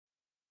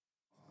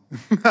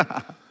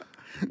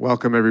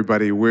Welcome,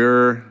 everybody.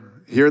 We're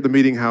here at the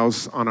Meeting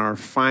House on our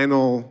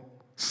final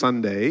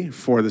Sunday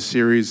for the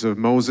series of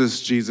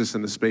Moses, Jesus,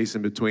 and the Space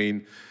in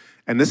Between.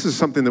 And this is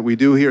something that we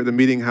do here at the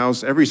Meeting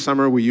House. Every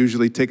summer, we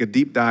usually take a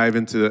deep dive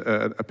into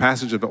a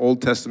passage of the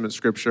Old Testament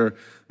scripture.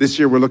 This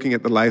year, we're looking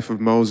at the life of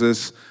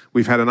Moses.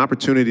 We've had an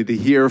opportunity to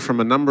hear from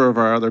a number of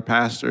our other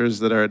pastors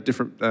that are at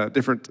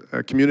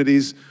different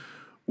communities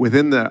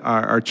within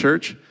our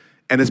church.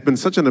 And it's been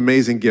such an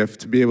amazing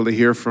gift to be able to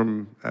hear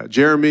from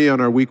Jeremy on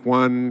our week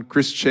one,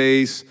 Chris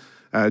Chase,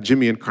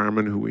 Jimmy and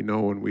Carmen, who we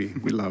know and we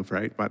love,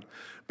 right?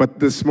 But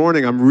this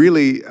morning, I'm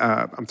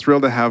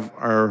thrilled to have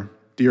our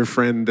dear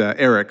friend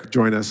Eric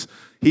join us.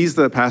 He's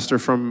the pastor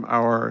from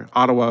our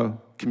Ottawa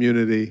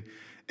community,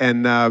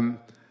 and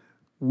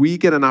we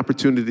get an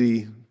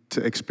opportunity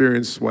to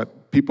experience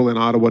what people in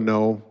Ottawa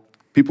know,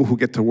 people who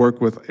get to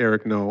work with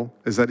Eric know,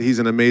 is that he's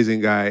an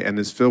amazing guy and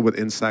is filled with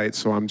insight.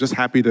 So I'm just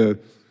happy to.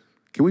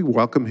 Can we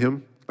welcome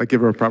him? Like,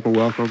 give her a proper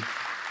welcome.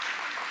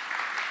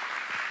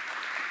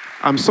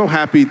 I'm so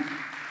happy,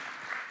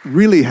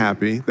 really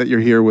happy that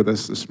you're here with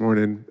us this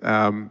morning,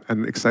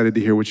 and excited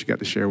to hear what you got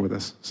to share with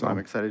us. So I'm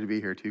excited to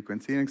be here too,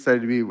 Quincy, and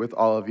excited to be with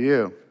all of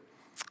you.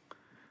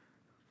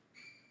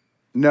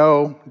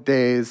 No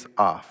days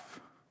off.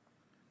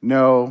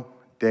 No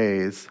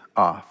days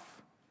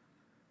off.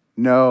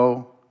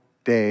 No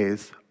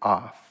days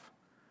off.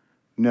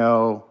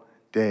 No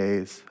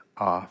days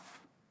off.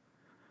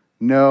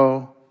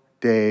 No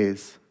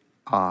days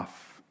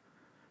off.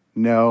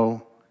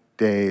 No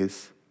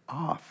days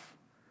off.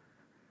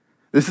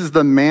 This is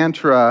the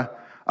mantra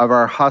of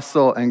our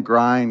hustle and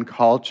grind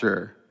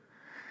culture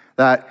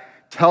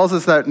that tells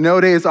us that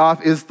no days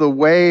off is the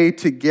way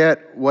to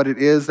get what it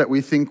is that we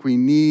think we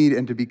need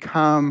and to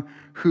become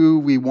who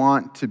we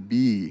want to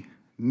be.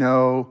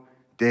 No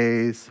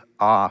days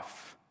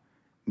off.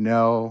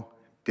 No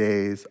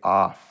days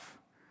off.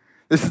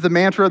 This is the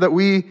mantra that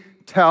we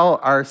tell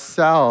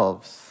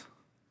ourselves.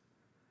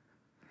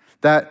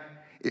 That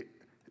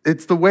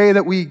it's the way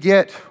that we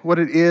get what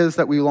it is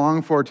that we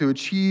long for to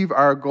achieve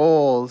our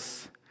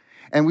goals.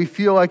 And we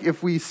feel like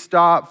if we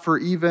stop for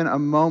even a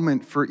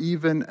moment, for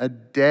even a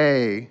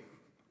day,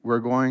 we're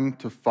going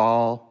to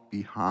fall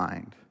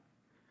behind.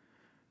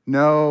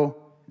 No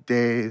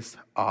days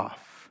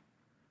off.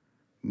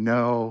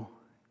 No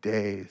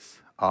days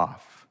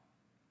off.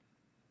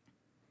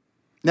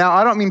 Now,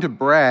 I don't mean to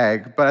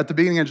brag, but at the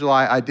beginning of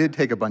July, I did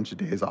take a bunch of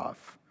days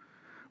off.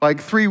 Like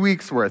 3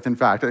 weeks worth, in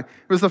fact. It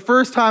was the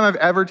first time I've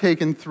ever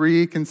taken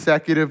 3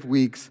 consecutive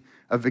weeks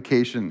of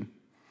vacation.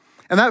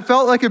 And that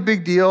felt like a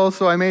big deal,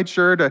 so I made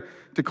sure to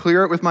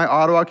clear it with my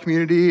Ottawa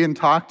community and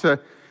talk to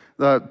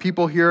the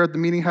people here at the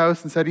Meeting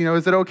House and said,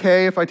 is it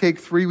okay if I take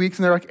 3 weeks?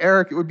 And they're like,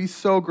 Eric, it would be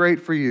so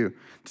great for you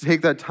to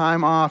take that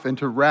time off and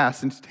to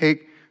rest and to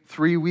take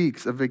 3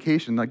 weeks of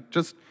vacation.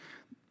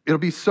 It'll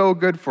be so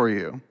good for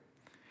you.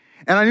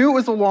 And I knew it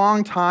was a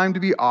long time to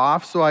be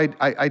off, so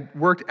I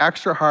worked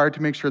extra hard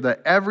to make sure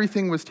that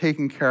everything was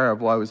taken care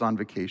of while I was on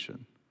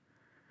vacation.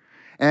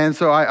 And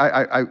so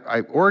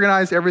I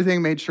organized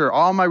everything, made sure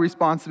all my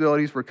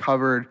responsibilities were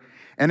covered,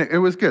 and it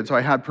was good. So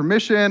I had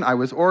permission, I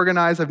was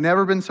organized. I've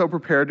never been so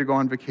prepared to go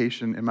on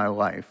vacation in my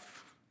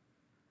life.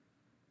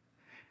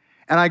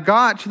 And I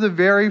got to the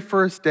very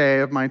first day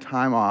of my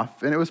time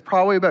off, and it was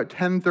probably about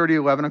 10:30,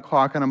 11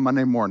 o'clock on a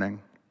Monday morning.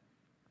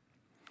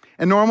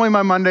 And normally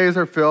my Mondays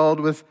are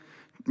filled with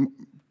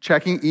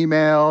checking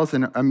emails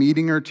and a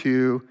meeting or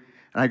two,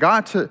 and I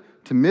got to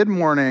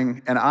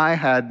mid-morning, and I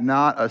had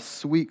not a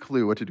sweet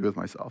clue what to do with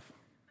myself.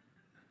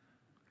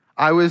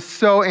 I was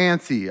so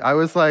antsy. I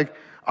was like,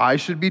 I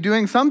should be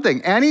doing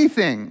something,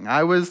 anything.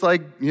 I was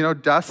like,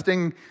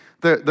 dusting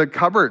the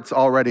cupboards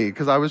already,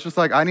 because I was just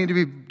like, I need to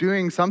be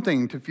doing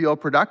something to feel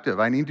productive.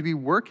 I need to be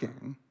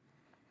working.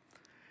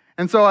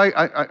 And so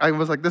I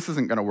was like, this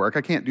isn't going to work.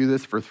 I can't do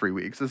this for 3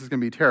 weeks. This is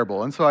going to be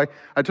terrible. And so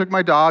I took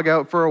my dog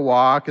out for a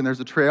walk, and there's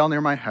a trail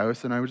near my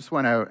house, and I just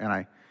went out, and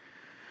I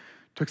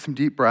took some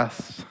deep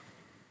breaths,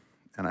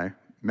 and I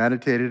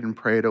meditated and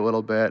prayed a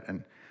little bit,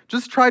 and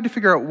just tried to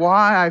figure out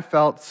why I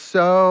felt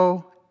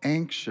so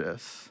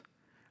anxious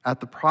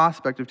at the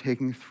prospect of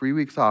taking 3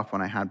 weeks off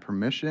when I had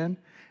permission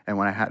and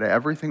when I had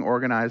everything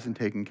organized and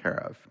taken care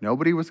of.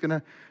 Nothing was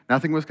going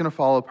to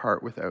fall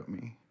apart without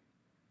me.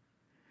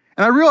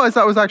 And I realized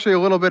that was actually a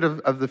little bit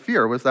of the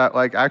fear, was that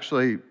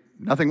actually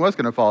nothing was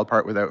going to fall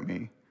apart without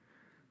me.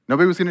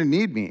 Nobody was going to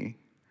need me.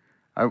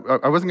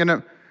 Nobody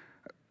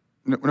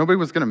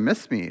was going to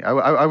miss me.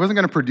 I wasn't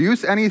going to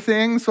produce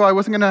anything, so I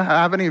wasn't going to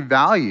have any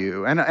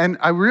value. And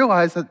I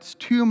realized that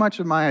too much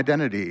of my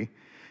identity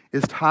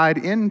is tied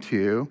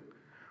into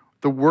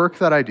the work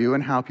that I do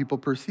and how people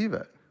perceive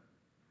it.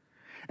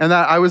 And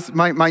that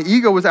my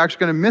ego was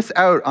actually going to miss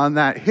out on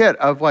that hit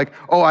of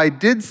I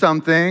did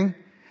something,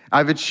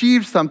 I've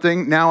achieved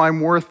something, now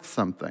I'm worth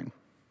something.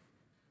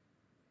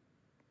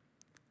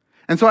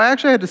 And so I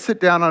actually had to sit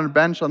down on a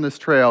bench on this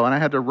trail, and I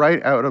had to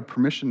write out a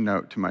permission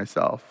note to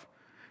myself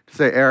to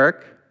say,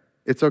 Eric,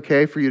 it's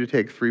okay for you to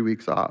take 3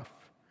 weeks off.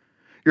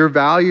 Your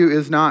value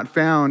is not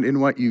found in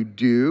what you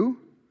do.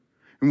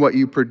 in what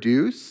you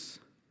produce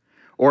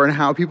or in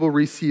how people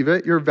receive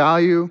it. Your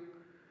value,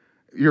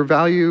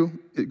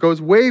 it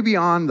goes way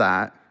beyond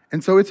that.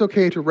 And so it's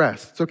okay to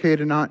rest. It's okay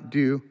to not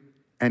do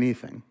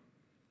anything.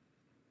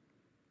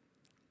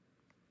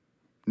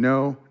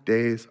 No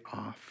days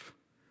off.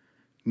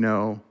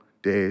 No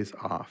days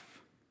off.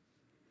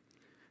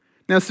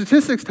 Now,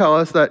 statistics tell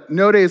us that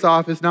no days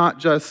off is not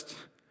just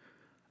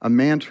a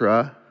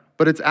mantra,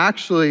 but it's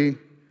actually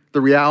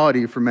the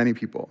reality for many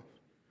people.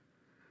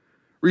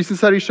 Recent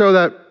studies show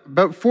that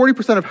about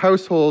 40% of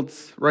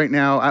households right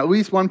now, at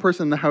least one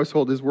person in the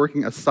household is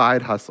working a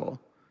side hustle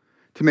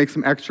to make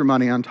some extra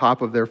money on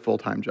top of their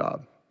full-time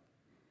job.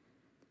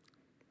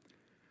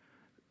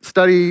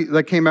 Study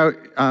that came out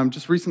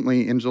just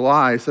recently in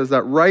July says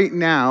that right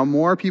now,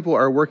 more people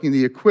are working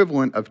the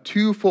equivalent of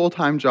 2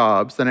 full-time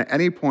jobs than at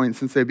any point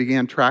since they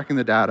began tracking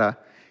the data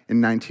in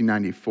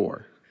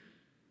 1994.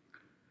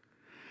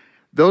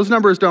 Those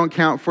numbers don't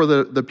count for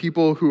the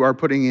people who are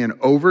putting in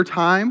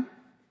overtime,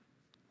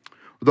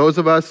 those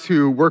of us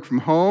who work from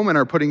home and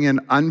are putting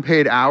in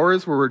unpaid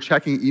hours where we're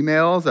checking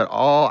emails at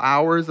all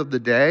hours of the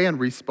day and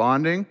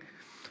responding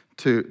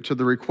to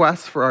the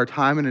requests for our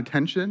time and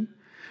attention.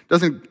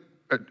 Doesn't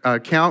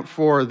account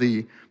for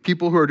the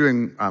people who are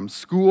doing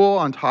school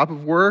on top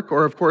of work,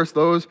 or of course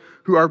those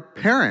who are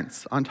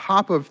parents on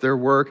top of their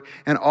work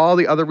and all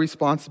the other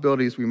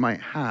responsibilities we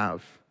might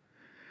have.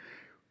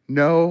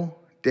 No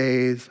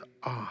days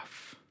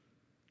off.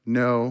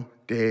 No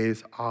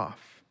days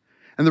off.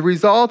 And the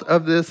result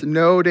of this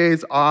no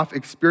days off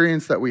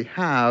experience that we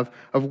have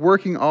of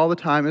working all the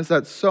time is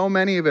that so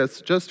many of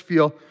us just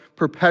feel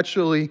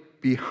perpetually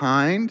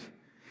behind,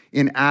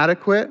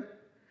 inadequate,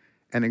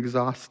 and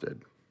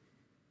exhausted.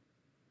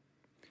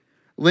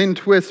 Lynn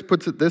Twist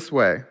puts it this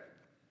way.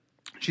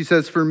 She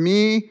says, "For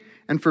me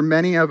and for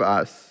many of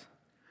us,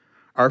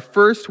 our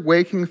first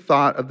waking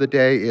thought of the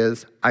day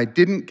is, I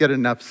didn't get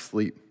enough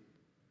sleep.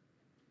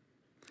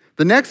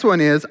 The next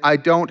one is, I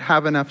don't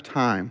have enough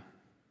time.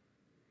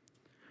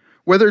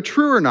 Whether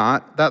true or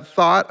not, that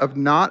thought of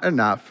not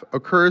enough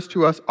occurs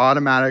to us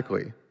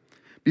automatically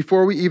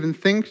before we even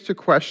think to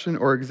question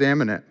or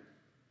examine it.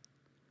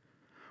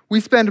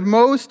 We spend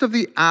most of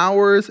the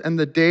hours and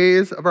the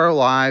days of our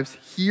lives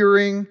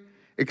hearing,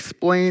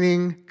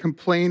 explaining,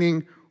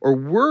 complaining, or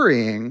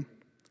worrying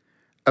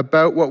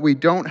about what we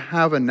don't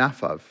have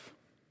enough of.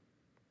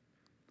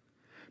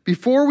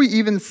 Before we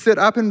even sit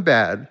up in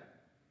bed,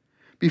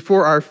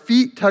 before our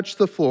feet touch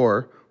the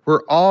floor,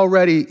 we're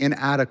already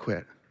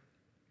inadequate,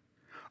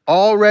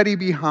 already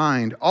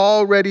behind,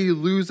 already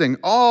losing,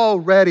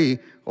 already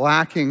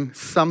lacking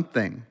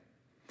something.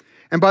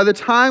 And by the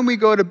time we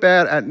go to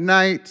bed at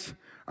night,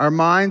 our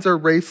minds are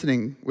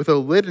racing with a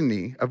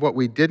litany of what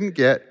we didn't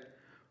get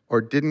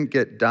or didn't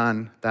get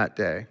done that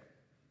day.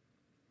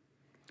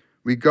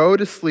 We go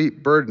to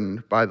sleep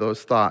burdened by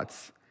those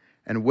thoughts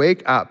and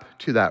wake up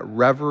to that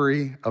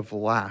reverie of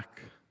lack.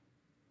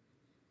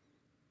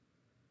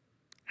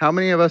 How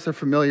many of us are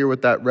familiar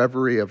with that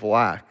reverie of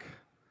lack?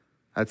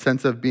 That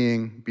sense of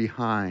being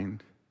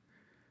behind,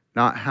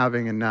 not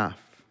having enough.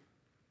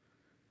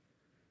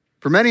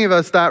 For many of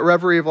us, that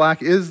reverie of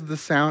lack is the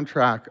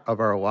soundtrack of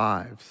our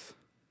lives.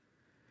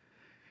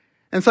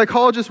 And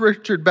psychologist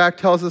Richard Beck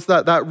tells us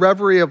that that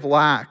reverie of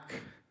lack,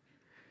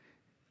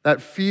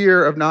 that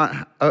fear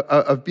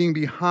of being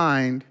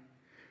behind,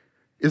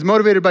 is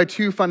motivated by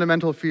 2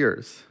 fundamental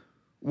fears.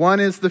 One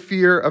is the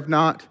fear of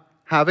not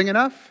having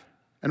enough,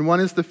 and one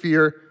is the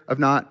fear of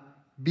not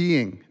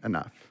being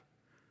enough.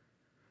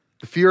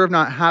 The fear of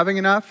not having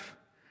enough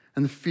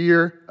and the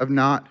fear of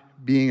not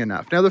being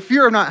enough. Now, the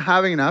fear of not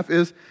having enough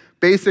is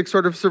basic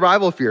sort of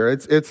survival fear.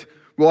 It's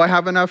will I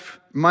have enough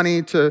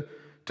money to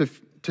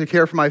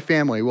care for my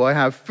family? Will I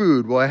have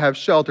food? Will I have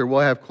shelter? Will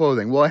I have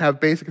clothing? Will I have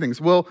basic things?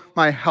 Will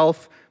my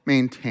health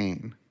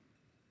maintain?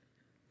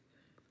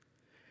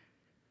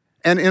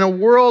 And in a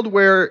world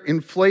where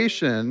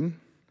inflation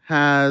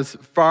has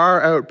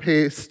far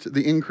outpaced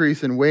the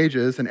increase in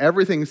wages and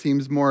everything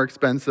seems more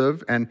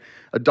expensive and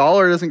a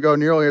dollar doesn't go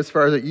nearly as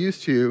far as it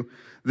used to,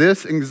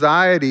 this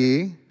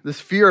anxiety, this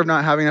fear of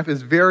not having enough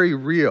is very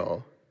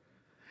real.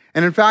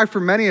 And in fact, for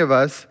many of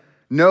us,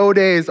 no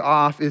days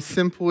off is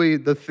simply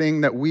the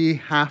thing that we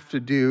have to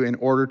do in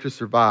order to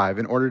survive,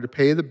 in order to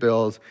pay the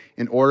bills,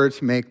 in order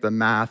to make the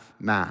math.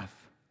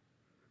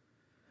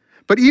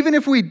 But even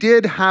if we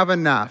did have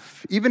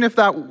enough, even if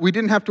we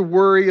didn't have to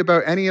worry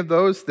about any of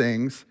those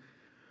things,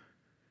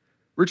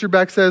 Richard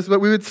Beck says that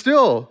we would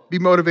still be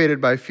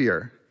motivated by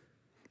fear.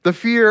 The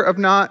fear of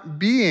not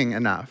being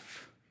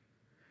enough.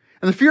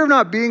 And the fear of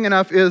not being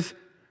enough is,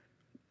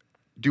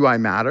 do I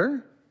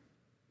matter?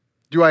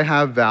 Do I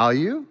have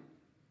value?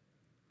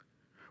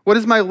 What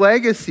is my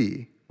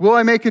legacy? Will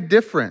I make a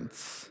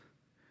difference?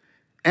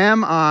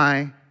 Am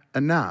I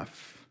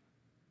enough?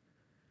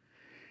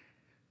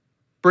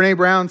 Brené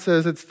Brown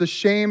says it's the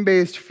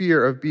shame-based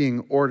fear of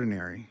being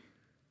ordinary.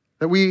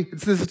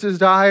 It's this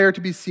desire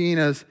to be seen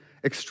as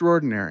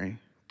extraordinary,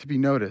 to be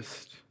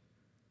noticed,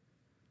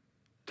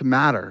 to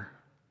matter.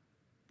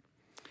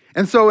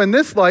 And so in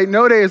this light,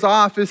 no days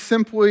off is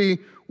simply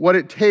what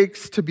it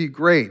takes to be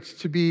great,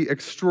 to be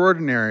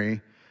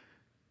extraordinary,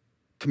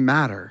 to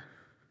matter.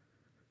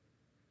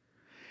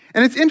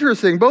 And it's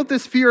interesting, both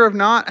this fear of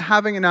not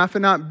having enough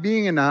and not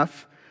being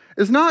enough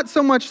is not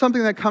so much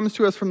something that comes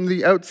to us from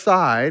the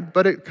outside,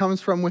 but it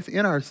comes from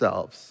within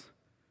ourselves.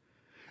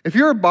 If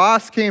your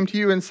boss came to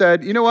you and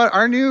said, you know what,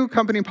 our new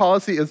company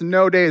policy is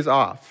no days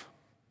off,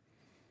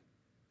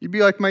 you'd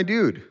be like, my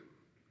dude,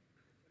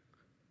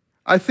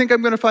 I think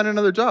I'm going to find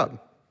another job.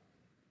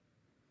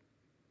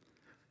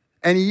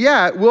 And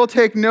yet, we'll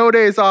take no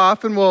days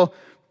off and we'll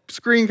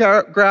screen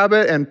grab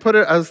it and put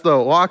it as the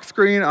lock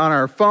screen on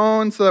our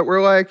phone so that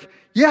we're like,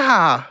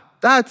 yeah,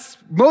 that's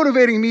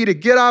motivating me to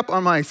get up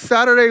on my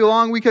Saturday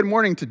long weekend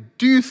morning to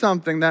do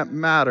something that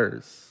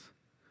matters.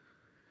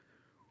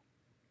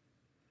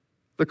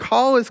 The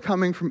call is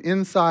coming from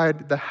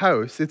inside the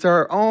house. It's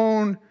our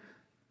own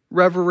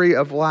reverie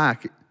of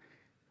lack.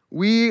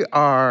 We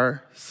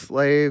are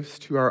slaves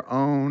to our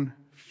own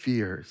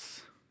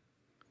fears.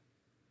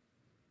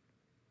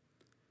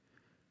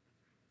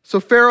 So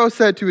Pharaoh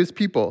said to his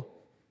people,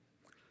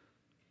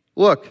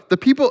 look, the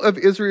people of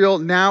Israel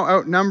now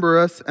outnumber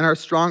us and are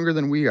stronger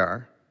than we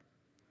are.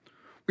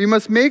 We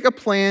must make a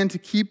plan to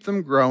keep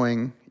them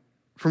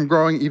from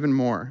growing even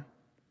more.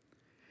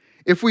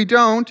 If we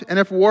don't, and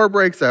if war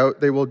breaks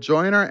out, they will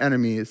join our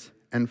enemies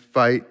and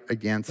fight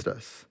against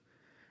us.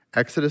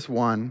 Exodus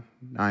 1,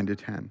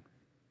 9-10.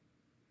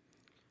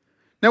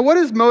 Now, what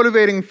is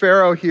motivating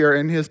Pharaoh here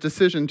in his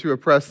decision to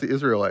oppress the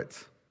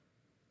Israelites?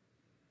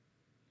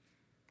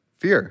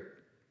 Fear.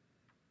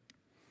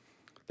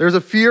 There's a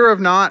fear of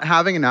not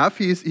having enough.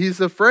 He's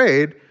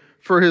afraid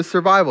for his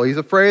survival. He's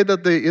afraid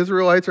that the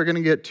Israelites are going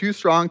to get too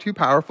strong, too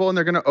powerful, and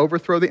they're going to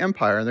overthrow the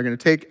empire. And they're going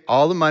to take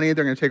all the money,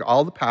 they're going to take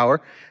all the power,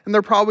 and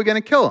they're probably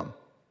going to kill him.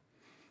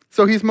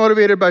 So he's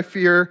motivated by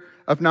fear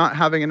of not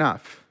having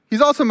enough. He's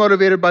also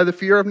motivated by the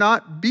fear of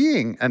not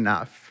being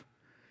enough.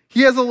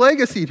 He has a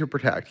legacy to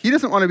protect. He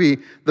doesn't want to be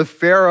the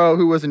Pharaoh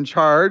who was in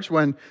charge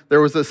when there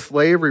was a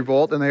slave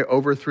revolt and they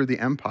overthrew the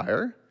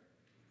empire.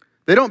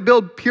 They don't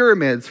build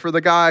pyramids for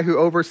the guy who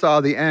oversaw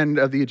the end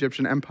of the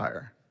Egyptian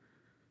empire.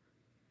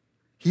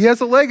 He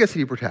has a legacy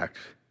to protect.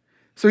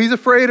 So he's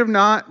afraid of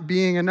not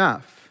being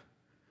enough.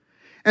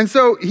 And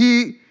so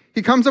he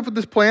comes up with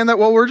this plan that,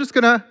 well, we're just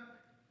going to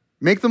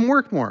make them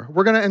work more.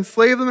 We're going to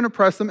enslave them and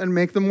oppress them and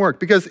make them work.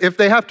 Because if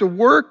they have to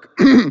work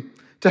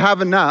to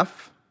have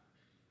enough,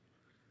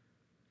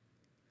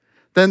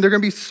 then they're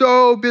going to be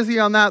so busy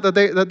on that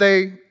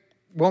they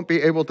won't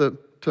be able to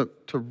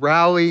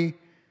rally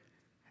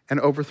and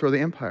overthrow the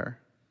empire.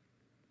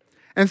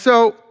 And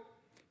so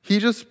he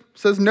just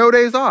says, no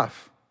days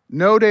off,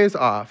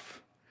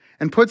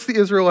 and puts the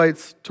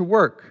Israelites to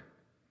work.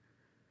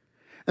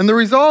 And the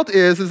result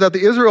is that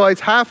the Israelites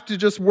have to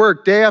just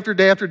work day after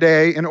day after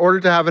day in order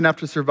to have enough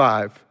to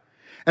survive.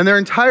 And their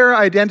entire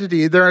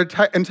identity, their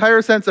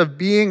entire sense of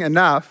being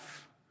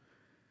enough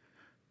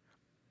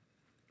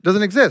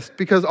doesn't exist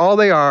because all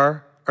they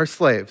are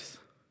slaves.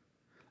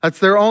 That's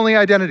their only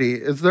identity,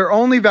 is their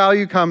only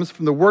value comes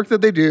from the work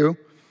that they do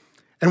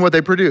and what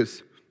they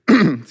produce.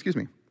 Excuse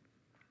me.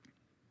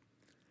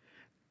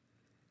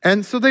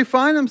 And so they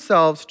find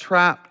themselves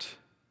trapped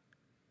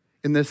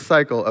in this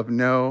cycle of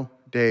no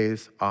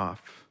days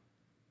off.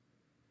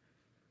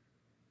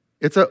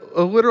 It's a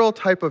literal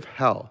type of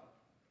hell.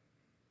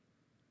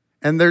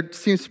 And there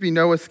seems to be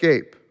no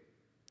escape.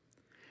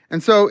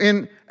 And so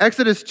in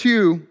Exodus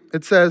 2,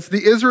 it says,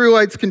 the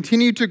Israelites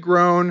continued to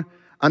groan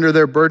under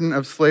their burden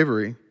of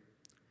slavery.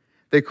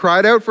 They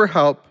cried out for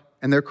help,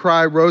 and their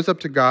cry rose up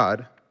to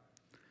God.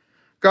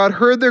 God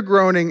heard their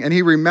groaning, and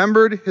he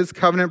remembered his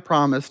covenant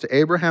promise to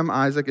Abraham,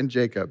 Isaac, and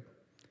Jacob.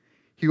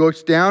 He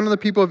looked down on the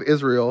people of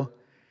Israel,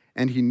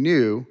 and he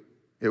knew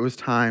it was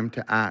time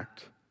to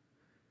act.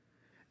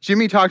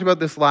 Jimmy talked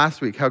about this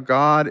last week, how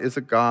God is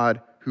a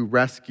God who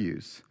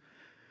rescues.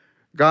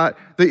 The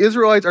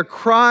Israelites are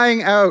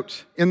crying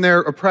out in their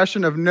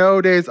oppression of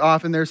no days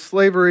off, in their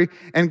slavery,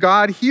 and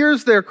God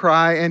hears their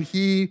cry, and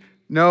he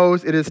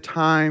knows it is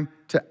time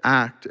to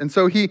act. And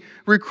so he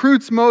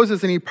recruits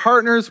Moses and he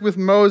partners with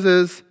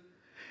Moses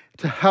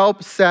to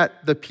help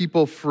set the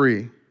people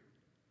free.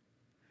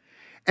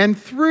 And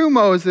through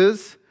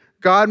Moses,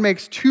 God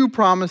makes two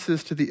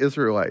promises to the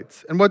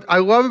Israelites. And what I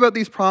love about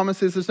these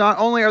promises is not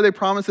only are they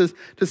promises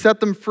to set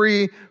them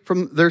free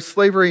from their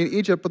slavery in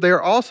Egypt, but they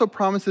are also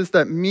promises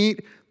that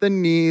meet the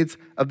needs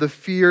of the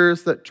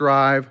fears that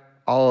drive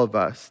all of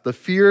us. The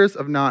fears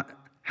of not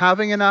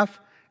having enough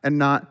and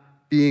not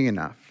being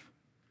enough.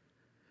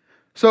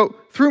 So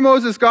through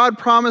Moses, God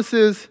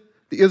promises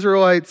the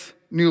Israelites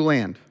new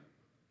land.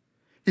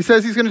 He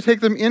says he's going to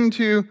take them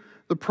into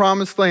the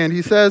promised land.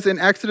 He says in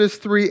Exodus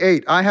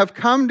 3:8, I have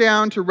come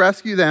down to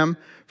rescue them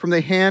from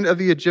the hand of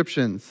the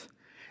Egyptians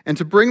and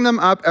to bring them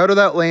up out of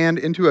that land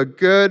into a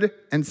good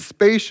and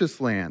spacious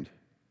land,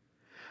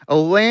 a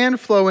land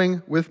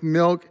flowing with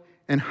milk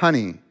and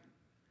honey.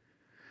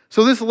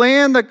 So this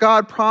land that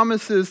God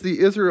promises the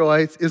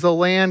Israelites is a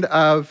land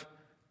of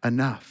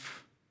enough.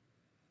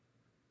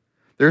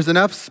 There's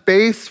enough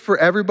space for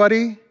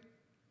everybody.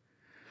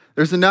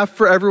 There's enough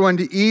for everyone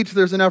to eat.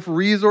 There's enough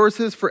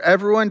resources for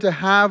everyone to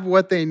have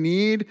what they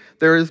need.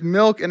 There is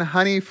milk and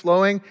honey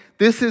flowing.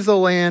 This is a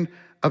land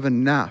of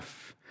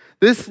enough.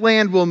 This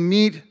land will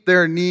meet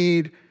their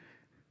need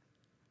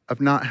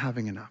of not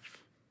having enough.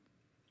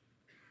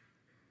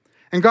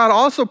 And God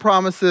also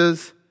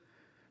promises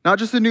not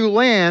just a new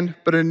land,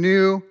 but a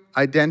new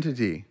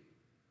identity.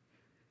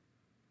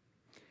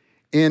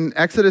 In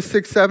Exodus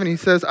 6:7, he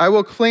says, I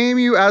will claim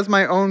you as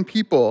my own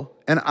people,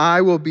 and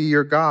I will be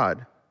your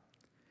God.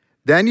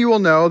 Then you will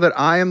know that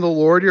I am the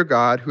Lord your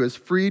God who has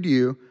freed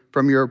you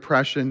from your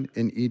oppression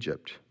in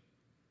Egypt.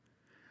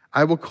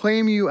 I will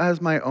claim you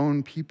as my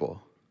own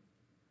people.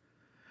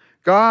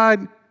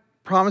 God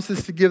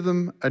promises to give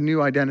them a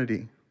new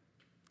identity.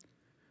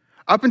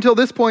 Up until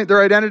this point,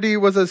 their identity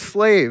was as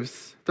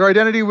slaves. Their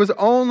identity was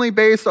only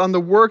based on the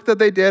work that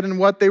they did and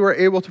what they were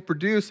able to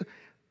produce.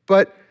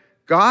 But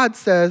God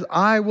says,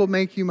 I will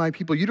make you my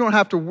people. You don't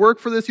have to work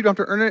for this. You don't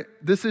have to earn it.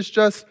 This is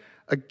just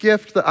a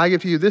gift that I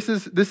give to you. This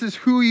is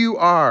who you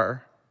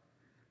are.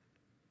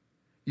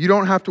 You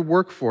don't have to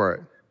work for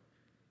it.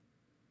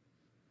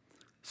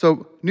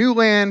 So, new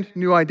land,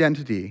 new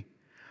identity.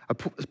 A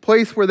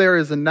place where there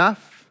is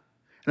enough,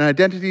 an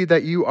identity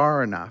that you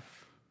are enough.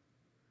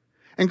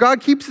 And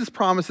God keeps his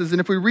promises, and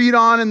if we read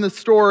on in the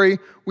story,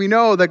 we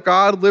know that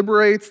God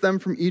liberates them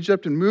from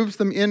Egypt and moves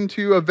them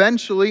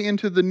eventually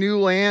into the new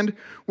land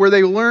where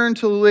they learn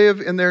to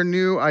live in their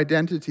new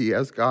identity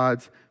as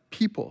God's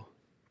people.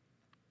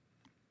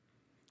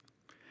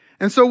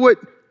 And so what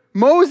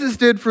Moses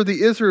did for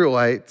the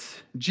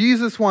Israelites,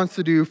 Jesus wants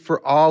to do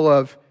for all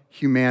of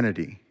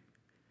humanity.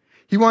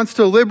 He wants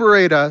to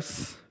liberate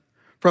us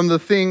from the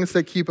things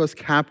that keep us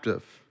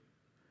captive.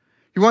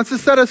 He wants to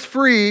set us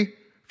free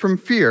from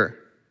fear.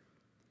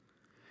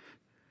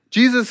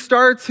 Jesus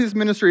starts his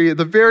ministry,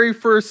 the very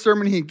first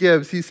sermon he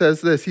gives, he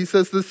says this. He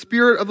says, the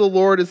Spirit of the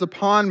Lord is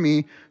upon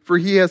me, for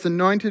he has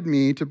anointed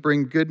me to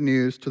bring good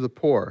news to the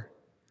poor.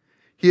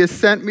 He has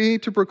sent me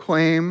to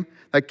proclaim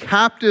that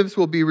captives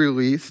will be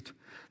released,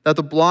 that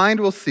the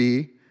blind will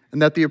see,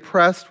 and that the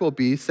oppressed will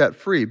be set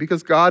free.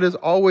 Because God is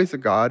always a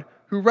God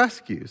who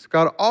rescues.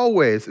 God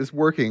always is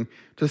working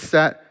to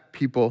set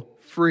people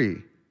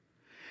free.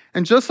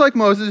 And just like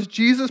Moses,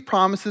 Jesus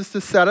promises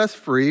to set us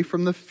free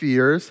from the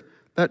fears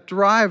that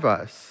drive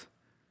us.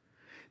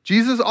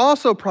 Jesus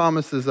also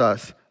promises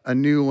us a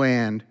new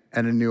land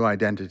and a new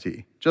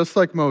identity, just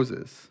like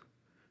Moses.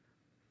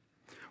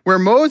 Where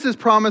Moses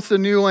promised a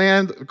new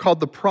land called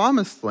the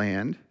Promised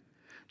Land,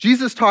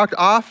 Jesus talked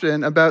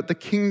often about the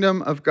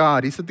kingdom of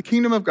God. He said the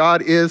kingdom of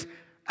God is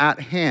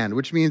at hand,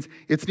 which means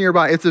it's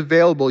nearby, it's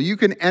available. You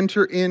can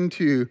enter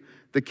into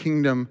the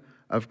kingdom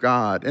of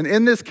God. And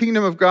in this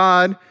kingdom of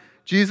God,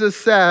 Jesus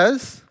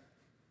says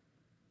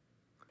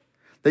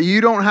that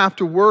you don't have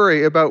to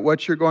worry about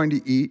what you're going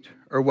to eat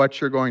or what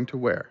you're going to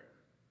wear.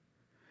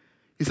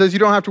 He says you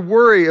don't have to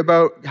worry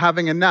about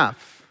having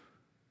enough,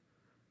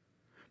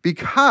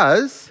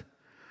 because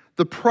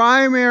the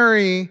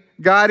primary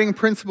guiding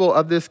principle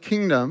of this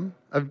kingdom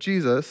of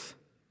Jesus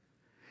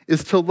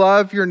is to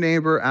love your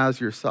neighbor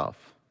as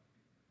yourself.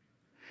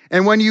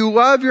 And when you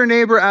love your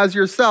neighbor as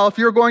yourself,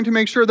 you're going to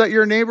make sure that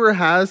your neighbor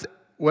has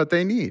what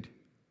they need.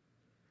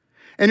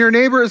 And your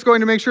neighbor is going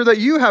to make sure that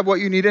you have what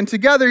you need. And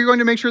together, you're going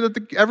to make sure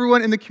that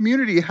everyone in the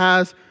community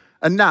has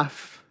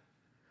enough.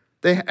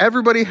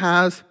 Everybody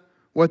has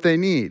what they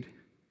need.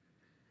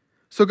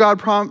 So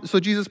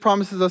Jesus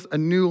promises us a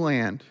new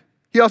land.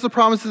 He also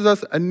promises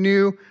us a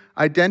new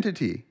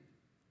identity.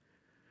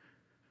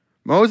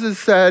 Moses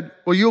said,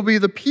 well, you'll be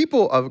the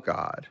people of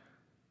God.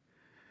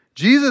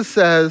 Jesus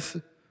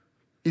says,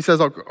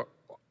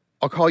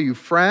 I'll call you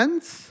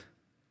friends.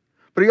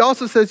 But he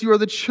also says you are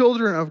the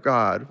children of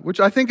God, which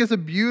I think is a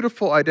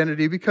beautiful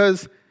identity,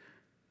 because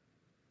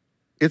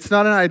it's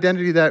not an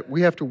identity that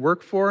we have to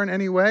work for in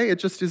any way. It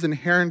just is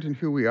inherent in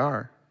who we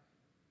are.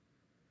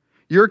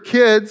 Your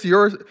kids,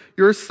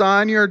 your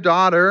son, your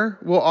daughter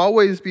will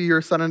always be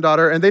your son and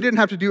daughter, and they didn't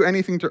have to do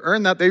anything to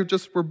earn that. They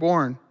just were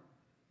born.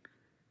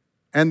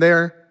 And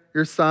they're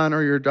your son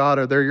or your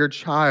daughter. They're your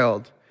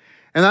child.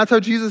 And that's how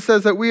Jesus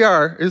says that we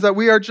are, is that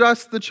we are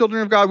just the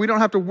children of God. We don't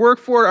have to work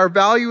for it. Our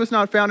value is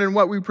not found in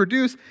what we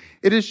produce.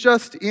 It is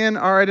just in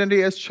our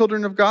identity as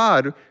children of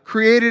God,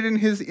 created in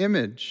his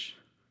image.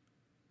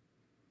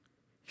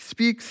 He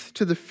speaks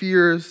to the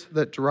fears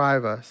that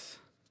drive us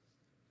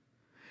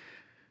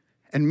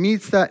and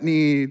meets that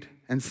need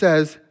and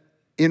says,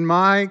 in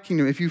my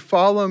kingdom, if you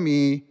follow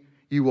me,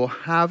 you will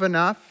have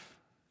enough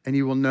and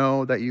you will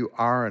know that you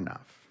are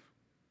enough.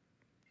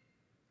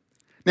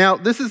 Now,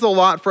 this is a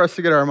lot for us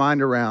to get our mind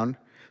around,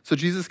 so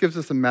Jesus gives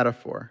us a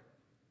metaphor.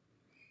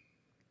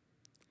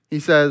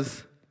 He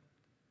says,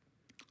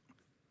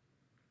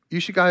 you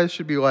guys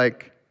should be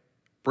like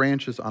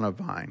branches on a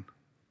vine.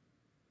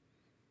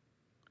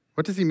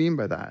 What does he mean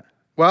by that?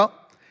 Well,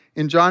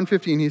 in John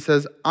 15, he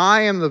says,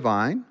 I am the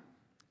vine,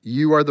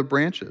 you are the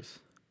branches.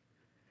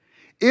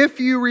 If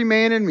you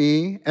remain in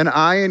me and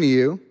I in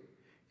you,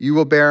 you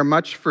will bear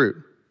much fruit.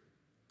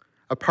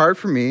 Apart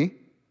from me,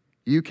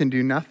 you can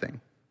do nothing.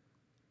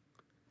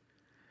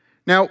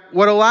 Now,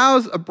 what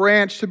allows a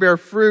branch to bear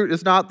fruit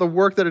is not the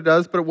work that it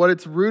does, but what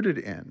it's rooted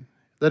in.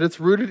 That it's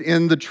rooted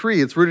in the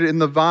tree, it's rooted in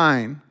the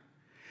vine.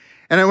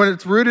 And when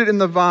it's rooted in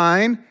the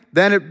vine,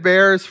 then it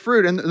bears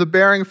fruit. And the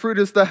bearing fruit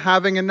is the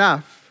having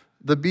enough,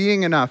 the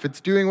being enough.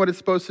 It's doing what it's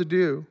supposed to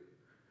do.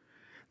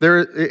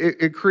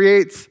 It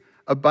creates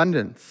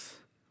abundance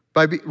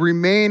by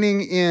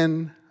remaining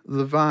in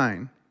the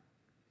vine.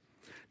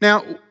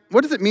 Now,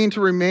 what does it mean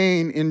to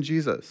remain in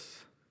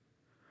Jesus?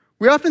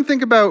 We often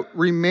think about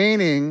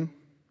remaining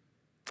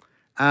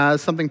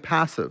as something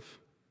passive.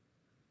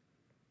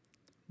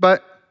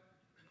 But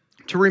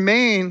to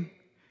remain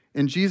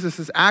in Jesus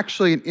is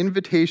actually an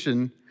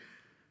invitation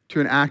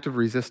to an act of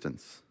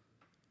resistance.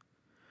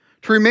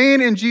 To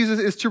remain in Jesus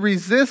is to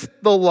resist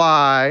the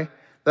lie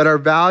that our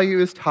value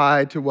is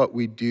tied to what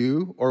we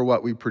do or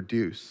what we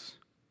produce.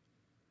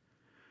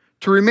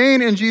 To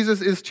remain in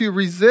Jesus is to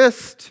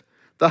resist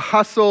the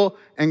hustle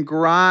and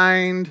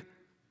grind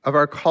of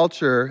our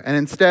culture and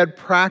instead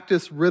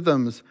practice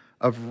rhythms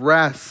of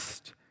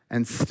rest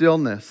and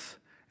stillness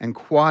and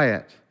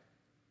quiet.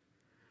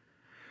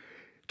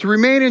 To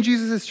remain in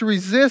Jesus is to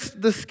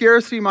resist the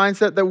scarcity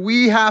mindset that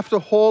we have to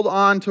hold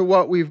on to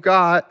what we've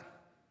got.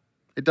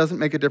 It doesn't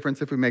make a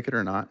difference if we make it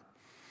or not.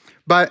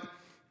 But,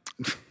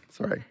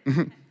 sorry.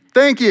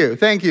 Thank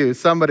you.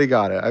 Somebody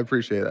got it. I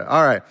appreciate it.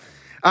 All right.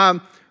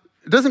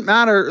 It doesn't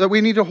matter that we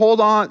need to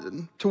hold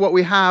on to what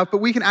we have, but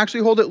we can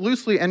actually hold it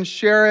loosely and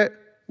share it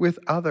with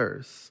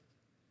others.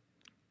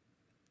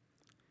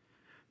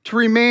 To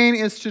remain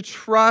is to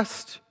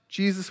trust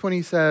Jesus when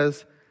he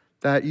says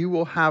that you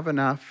will have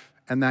enough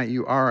and that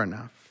you are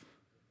enough.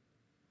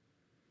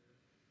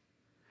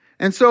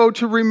 And so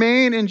to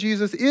remain in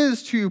Jesus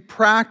is to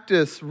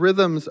practice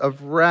rhythms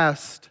of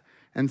rest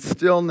and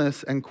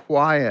stillness and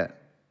quiet.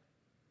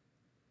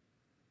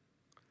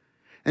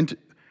 And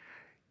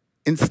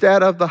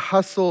instead of the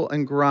hustle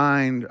and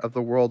grind of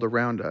the world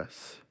around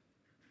us.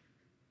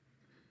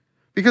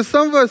 Because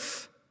some of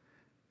us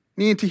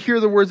need to hear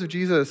the words of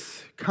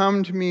Jesus,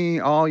 "Come to me,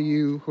 all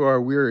you who are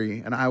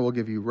weary, and I will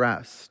give you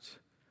rest."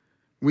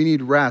 We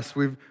need rest.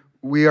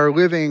 We are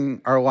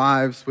living our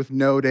lives with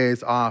no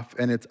days off,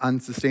 and it's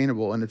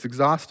unsustainable, and it's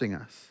exhausting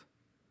us.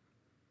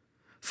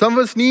 Some of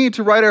us need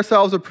to write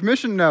ourselves a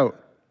permission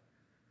note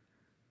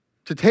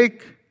to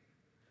take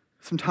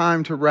some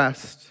time to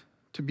rest,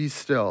 to be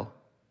still.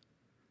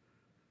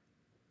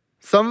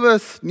 Some of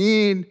us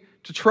need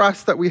to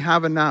trust that we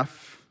have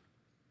enough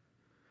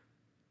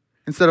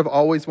instead of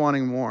always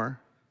wanting more.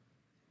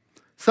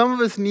 Some of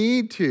us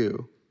need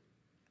to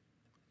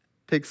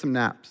take some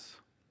naps.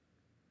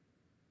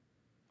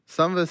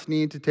 Some of us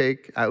need to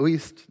take at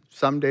least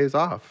some days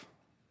off.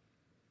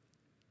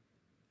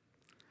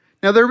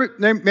 Now, there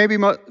may be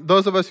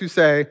those of us who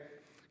say,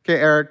 okay,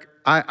 Eric,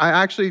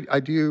 I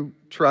do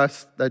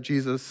trust that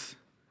Jesus,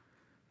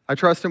 I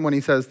trust him when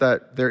he says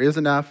that there is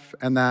enough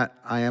and that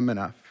I am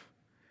enough.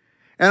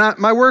 And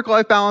my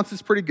work-life balance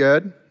is pretty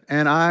good,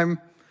 and I'm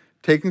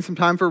taking some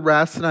time for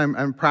rest, and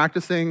I'm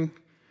practicing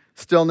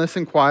stillness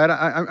and quiet.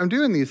 I'm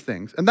doing these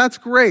things, and that's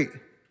great.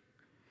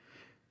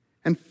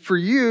 And for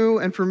you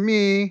and for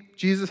me,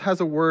 Jesus has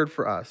a word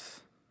for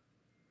us.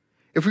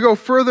 If we go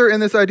further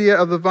in this idea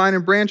of the vine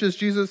and branches,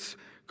 Jesus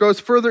goes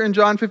further in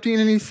John 15,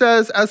 and he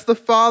says, "As the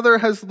Father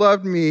has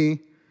loved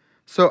me,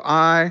 so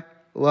I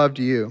loved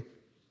you.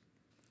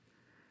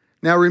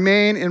 Now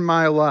remain in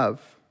my love.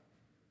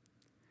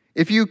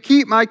 If you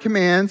keep my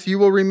commands, you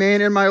will remain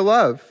in my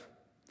love,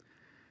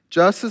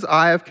 just as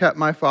I have kept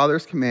my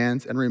Father's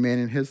commands and remain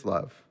in his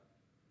love.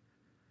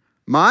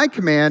 My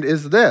command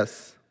is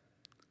this: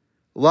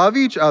 love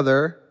each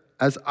other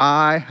as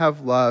I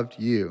have loved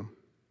you.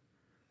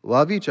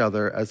 Love each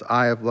other as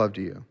I have loved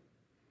you.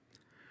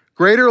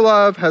 Greater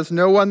love has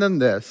no one than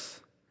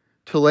this,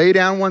 to lay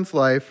down one's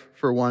life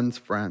for one's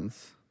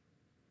friends."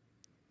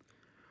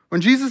 When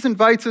Jesus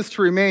invites us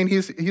to remain,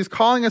 he's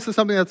calling us to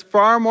something that's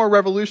far more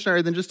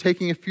revolutionary than just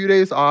taking a few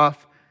days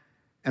off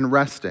and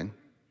resting.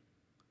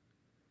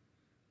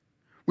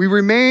 We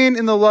remain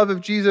in the love of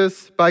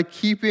Jesus by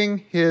keeping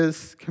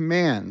his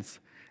commands.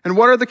 And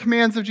what are the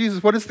commands of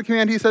Jesus? What is the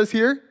command he says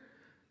here?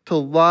 To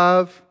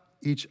love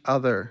each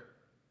other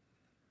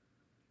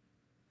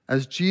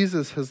as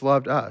Jesus has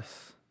loved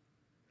us.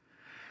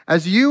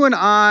 As you and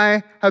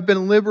I have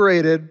been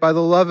liberated by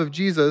the love of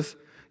Jesus,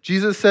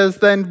 Jesus says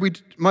then we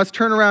must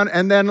turn around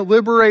and then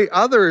liberate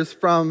others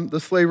from the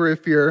slavery of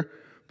fear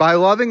by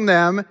loving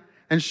them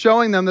and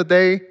showing them that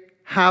they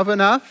have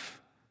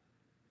enough,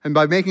 and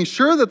by making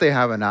sure that they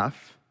have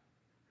enough,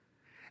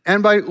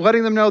 and by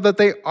letting them know that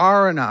they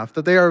are enough,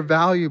 that they are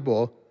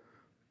valuable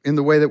in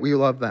the way that we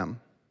love them.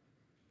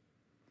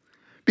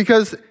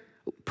 Because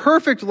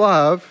perfect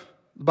love,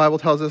 the Bible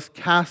tells us,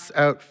 casts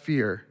out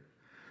fear.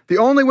 The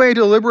only way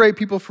to liberate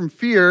people from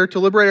fear, to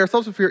liberate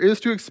ourselves from fear,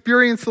 is to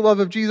experience the love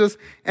of Jesus,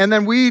 and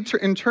then we,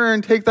 in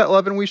turn, take that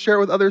love and we share it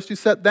with others to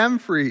set them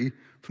free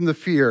from the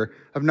fear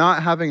of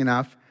not having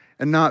enough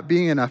and not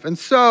being enough. And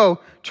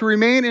so, to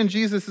remain in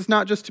Jesus is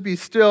not just to be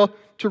still.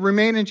 To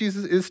remain in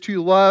Jesus is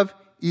to love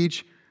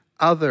each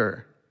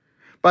other.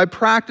 by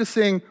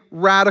practicing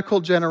radical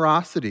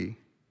generosity,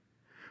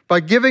 by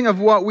giving of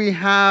what we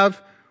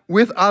have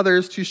with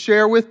others to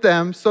share with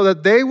them so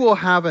that they will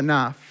have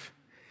enough,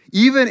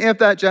 even if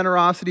that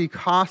generosity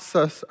costs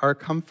us our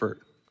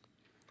comfort.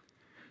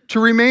 To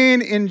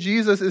remain in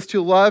Jesus is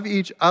to love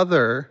each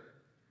other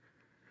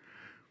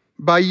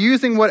by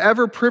using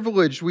whatever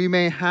privilege we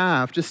may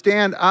have to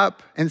stand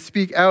up and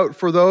speak out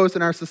for those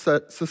in our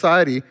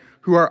society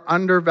who are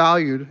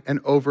undervalued and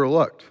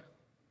overlooked.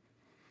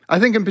 I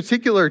think in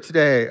particular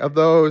today of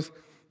those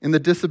in the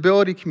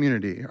disability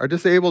community, our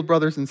disabled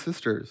brothers and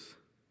sisters,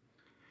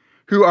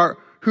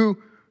 who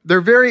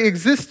their very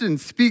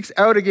existence speaks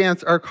out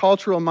against our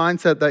cultural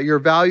mindset that your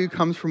value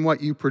comes from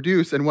what you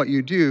produce and what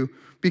you do,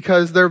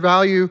 because their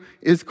value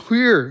is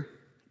clear,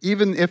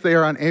 even if they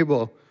are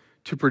unable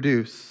to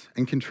produce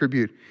and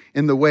contribute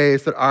in the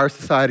ways that our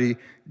society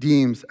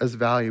deems as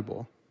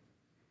valuable.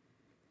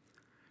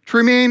 To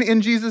remain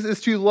in Jesus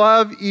is to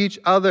love each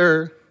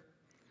other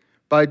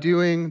by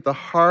doing the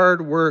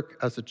hard work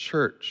as a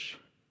church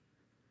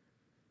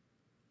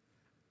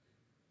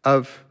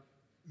of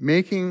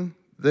making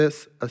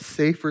this a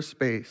safer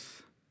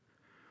space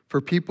for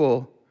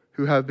people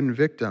who have been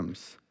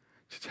victims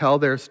to tell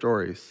their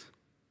stories.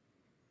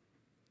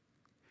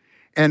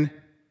 And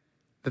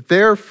that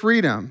their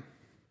freedom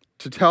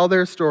to tell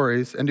their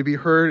stories and to be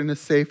heard in a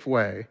safe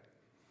way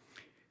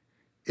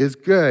is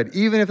good,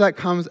 even if that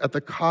comes at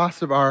the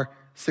cost of our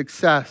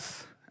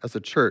success as a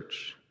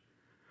church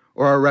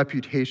or our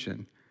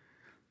reputation.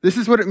 This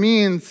is what it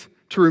means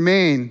to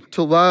remain,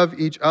 to love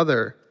each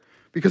other,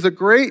 because a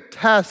great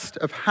test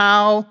of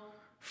how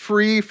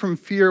free from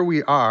fear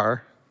we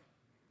are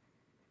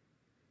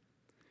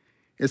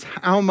is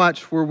how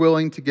much we're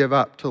willing to give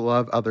up to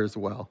love others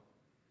well.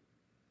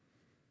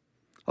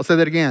 I'll say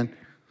that again.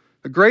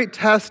 The great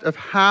test of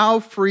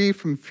how free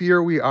from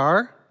fear we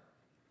are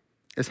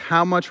is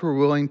how much we're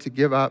willing to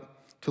give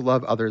up to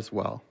love others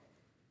well.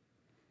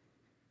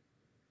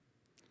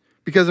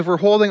 Because if we're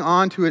holding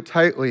on to it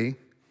tightly,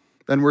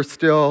 then we're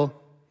still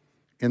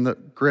in the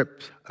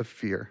grip of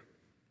fear.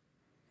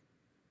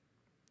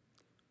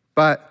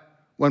 But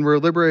when we're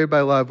liberated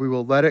by love, we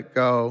will let it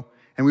go,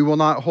 and we will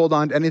not hold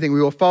on to anything.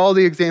 We will follow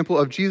the example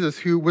of Jesus,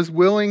 who was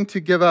willing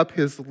to give up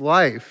his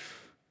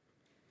life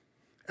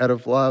out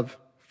of love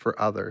for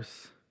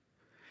others.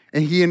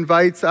 And he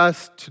invites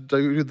us to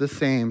do the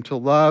same, to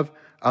love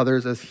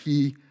others as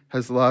he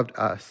has loved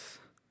us.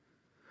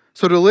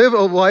 So to live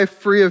a life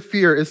free of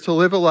fear is to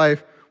live a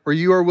life where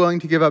you are willing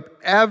to give up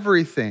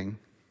everything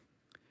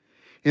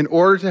in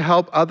order to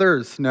help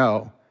others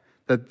know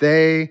that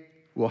they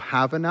will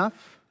have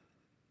enough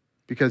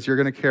because you're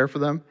going to care for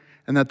them,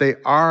 and that they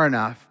are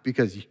enough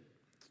because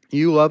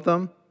you love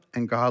them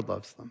and God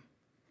loves them.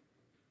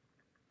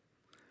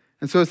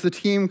 And so as the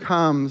team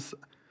comes,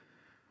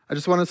 I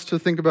just want us to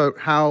think about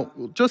how,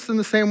 just in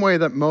the same way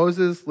that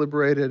Moses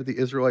liberated the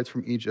Israelites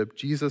from Egypt,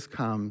 Jesus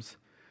comes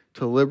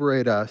to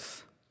liberate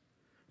us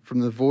from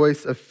the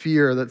voice of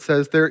fear that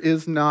says there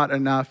is not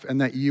enough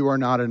and that you are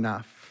not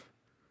enough.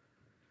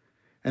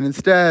 And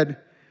instead,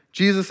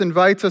 Jesus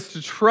invites us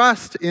to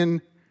trust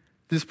in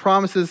these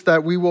promises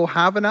that we will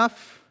have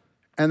enough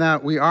and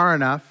that we are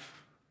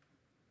enough.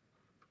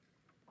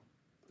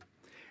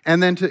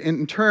 And then to,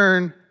 in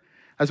turn,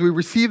 as we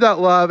receive that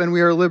love and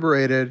we are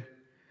liberated,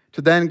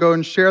 to then go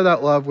and share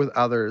that love with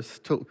others,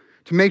 to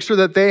make sure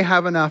that they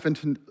have enough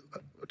and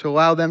to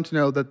allow them to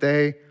know that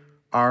they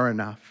are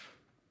enough.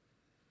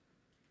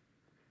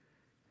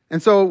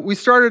 And so we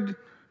started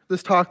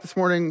this talk this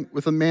morning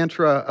with a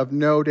mantra of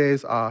no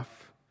days off.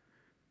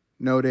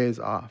 No days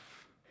off.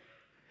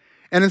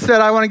 And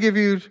instead, I want to give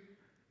you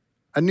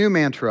a new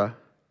mantra.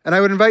 And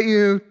I would invite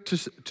you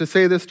to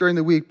say this during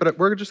the week, but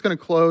we're just going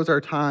to close our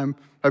time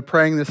by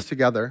praying this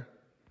together.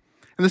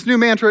 And this new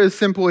mantra is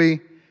simply,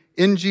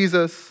 in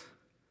Jesus,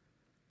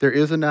 there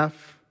is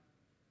enough.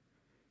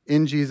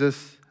 In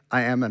Jesus,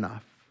 I am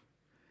enough.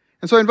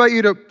 And so I invite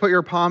you to put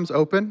your palms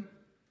open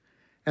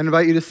and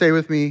invite you to say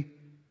with me,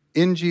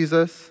 in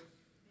Jesus,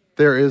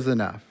 there is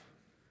enough.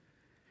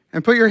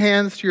 And put your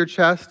hands to your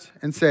chest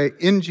and say,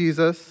 in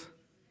Jesus,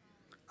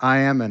 I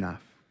am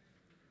enough.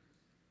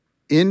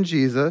 In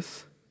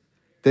Jesus,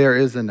 there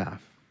is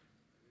enough.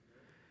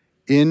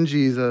 In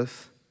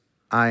Jesus,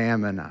 I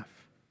am enough.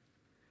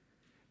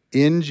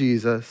 In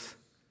Jesus,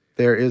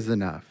 there is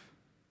enough.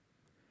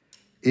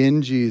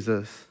 In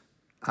Jesus,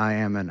 I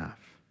am enough.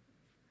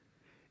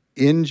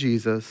 In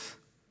Jesus,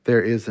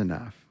 there is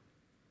enough.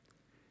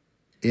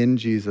 In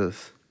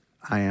Jesus,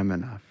 I am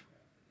enough.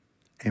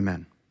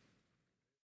 Amen.